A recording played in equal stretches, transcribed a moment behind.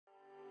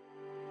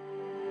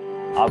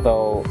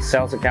Although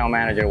sales account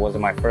manager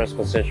wasn't my first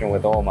position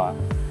with ULMA,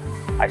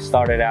 I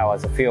started out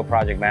as a field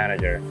project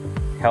manager,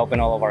 helping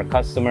all of our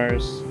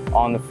customers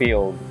on the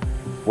field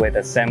with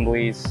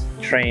assemblies,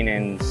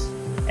 trainings,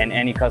 and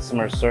any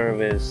customer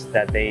service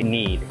that they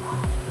need.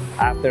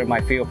 After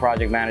my field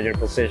project manager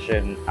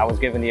position, I was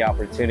given the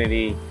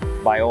opportunity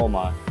by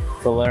ULMA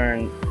to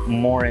learn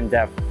more in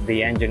depth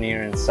the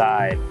engineering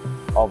side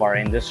of our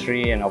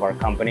industry and of our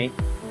company.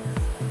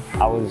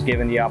 I was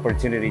given the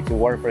opportunity to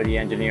work for the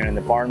engineering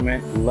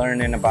department,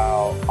 learning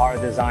about our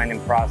design and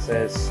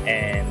process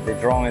and the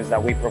drawings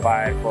that we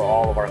provide for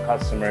all of our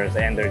customers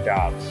and their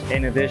jobs.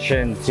 In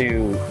addition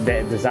to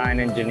the design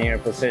engineer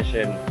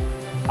position,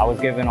 I was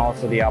given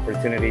also the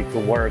opportunity to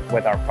work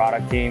with our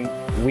product team.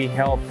 We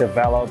help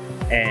develop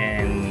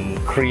and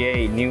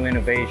create new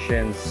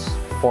innovations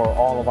for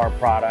all of our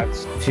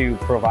products to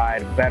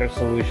provide better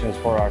solutions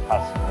for our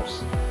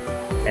customers.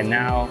 And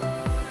now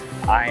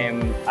I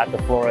am at the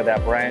Florida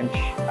branch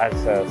as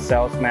a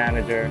sales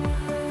manager,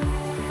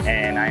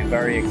 and I'm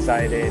very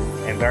excited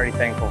and very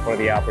thankful for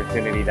the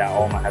opportunity that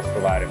ULMA has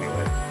provided me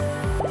with.